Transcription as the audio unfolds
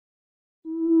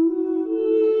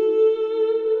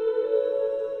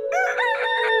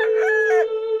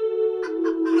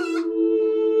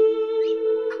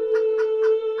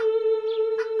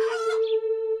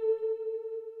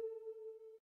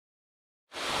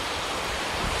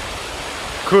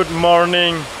Good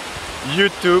morning,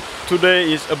 YouTube.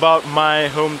 Today is about my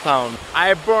hometown.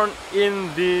 I born in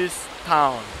this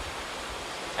town.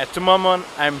 At the moment,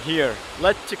 I'm here.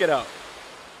 Let's check it out.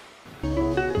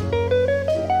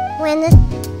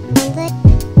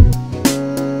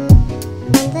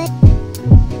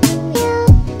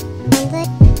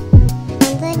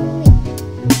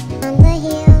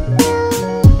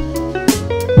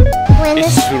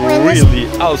 It's really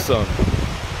awesome.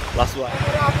 Last one.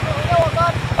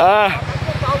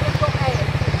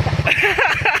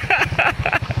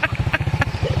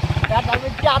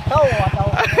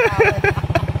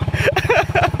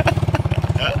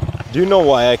 Do you know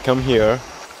why I come here?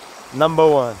 Number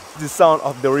one, the sound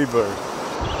of the river.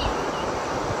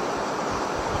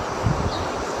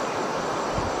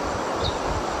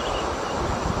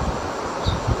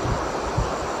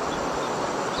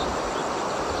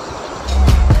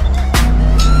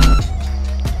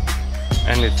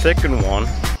 And the second one,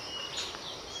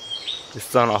 the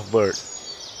sound of bird.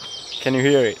 Can you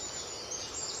hear it?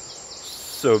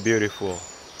 So beautiful.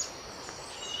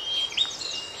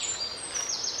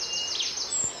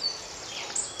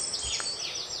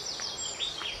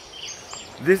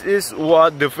 This is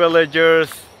what the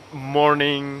villagers'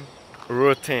 morning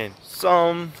routine.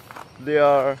 Some they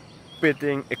are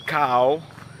feeding a cow.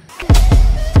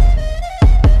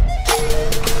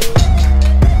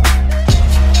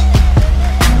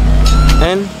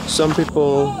 And some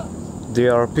people they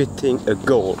are feeding a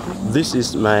goat. This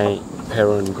is my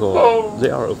parent goat. They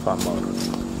are a farmer.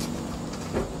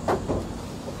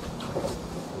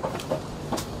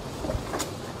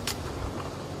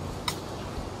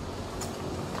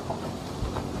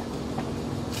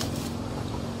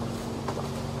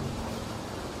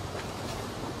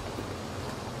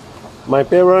 My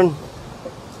parents,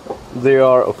 they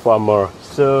are a farmer,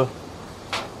 so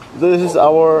this is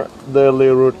our daily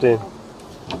routine.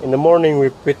 In the morning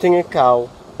we're feeding a cow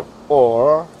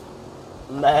or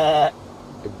let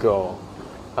go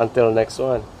until next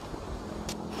one.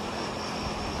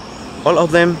 All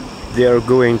of them, they are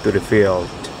going to the field.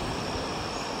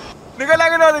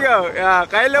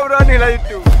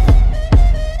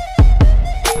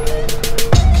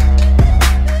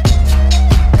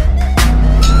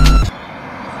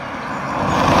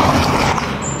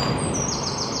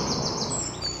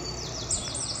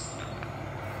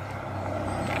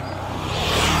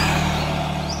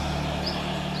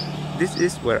 This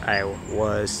is where I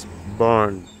was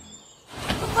born.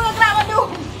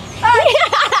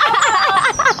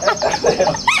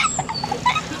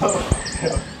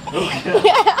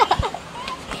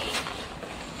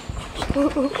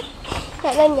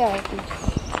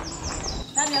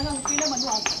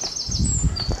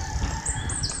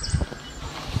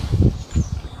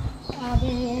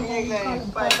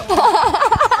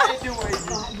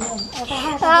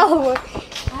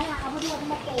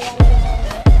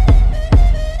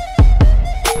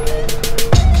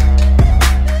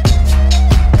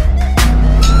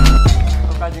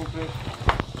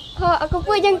 Aku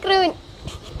pun yang kerun.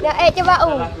 Nak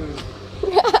coba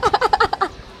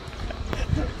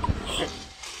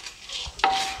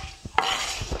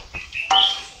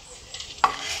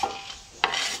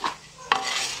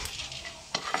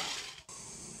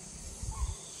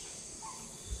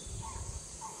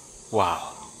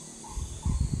Wow.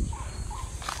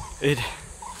 The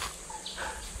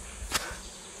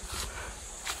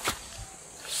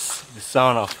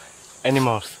sound of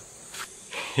animals.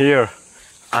 Here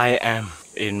I am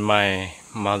in my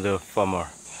mother farmer.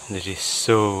 This is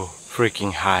so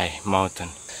freaking high mountain.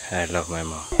 I love my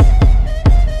mom.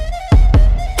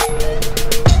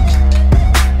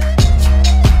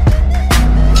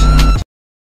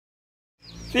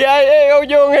 CIA câu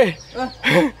dương đi.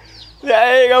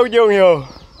 CIA câu dương nhiều.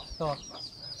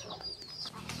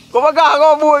 Có bác gà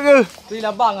có bụi kìa. Tuy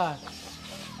là bằng à.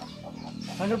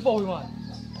 Nó bồi mà.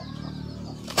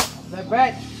 Lại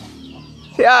bét.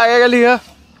 CIA cái gì hả?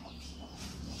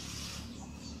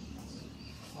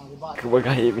 Cứ bác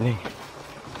gà gì bên này.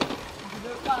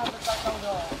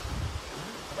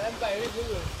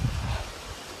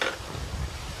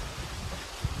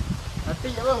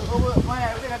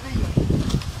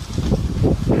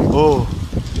 Oh,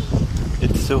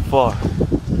 it's so far.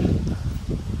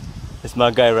 It's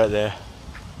my guy right there.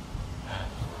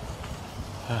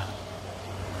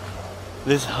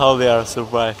 This is how they are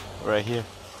survive right here.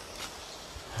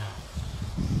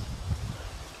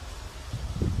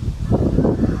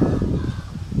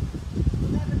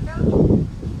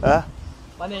 Hả?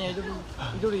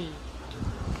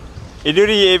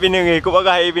 Iduri bên này có bác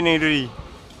gái bên này đi.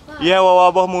 Iya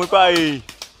wawa mui pai.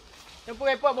 Yang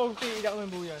pakai pot bau ti dak main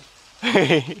bau ya.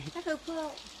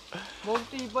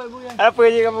 Monty boy bukan. Apa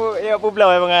je kamu yang apa belau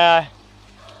bang ai?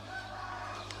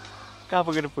 Kau apa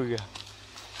kenapa ke?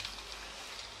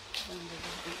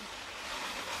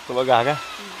 Kau bagah ke?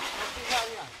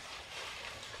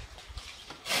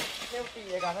 Monty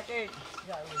ya kan sakit.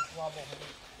 Ya, wah bom.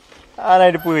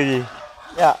 Ana depa je.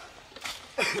 Ya.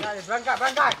 Ya,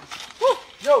 berangkat.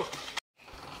 Yo.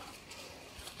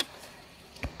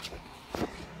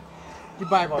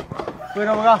 Cibai bos. Kau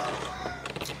nak berapa?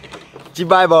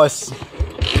 Cibai bos.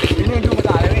 Ini untuk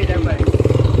masak lagi cibai.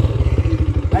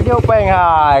 Gajo peng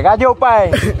hai, gajo peng.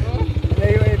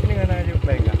 Lagi ini kan gajo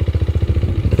peng kan.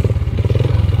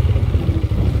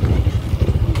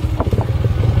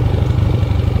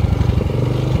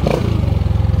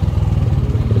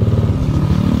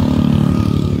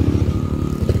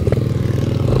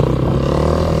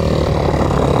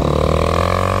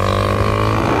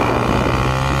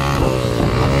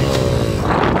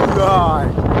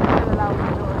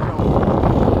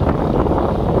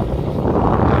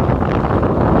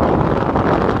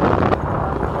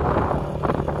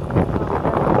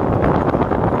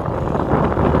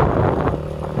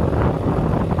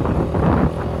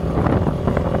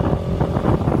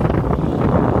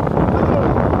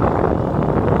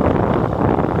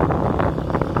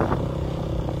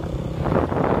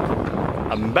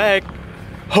 I'm back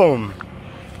home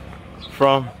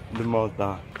from the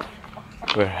mountain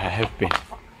where I have been.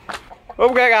 Oh,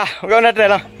 buka kah? Buka Honda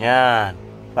trail lah. Ya,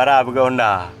 para buka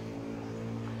Honda.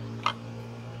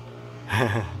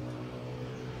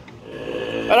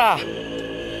 Para,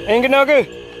 yang kena ke?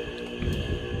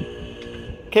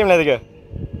 Kem lah tiga.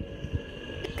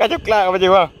 Kau coklat apa je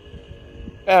bang?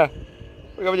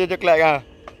 Buka baju coklat kah?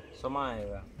 Somai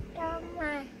ke?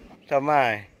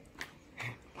 Samai.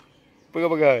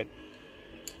 Pegang.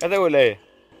 Kata boleh.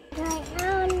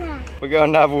 Pegang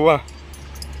Honda apa bang?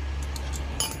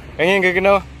 Angin ke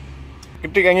kena?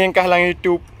 Ketik angin kah lang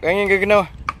YouTube. Angin ke kena?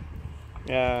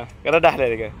 Ya, kata dah lah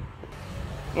dia.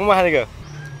 Rumah dia.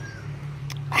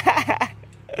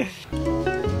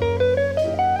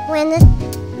 When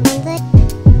the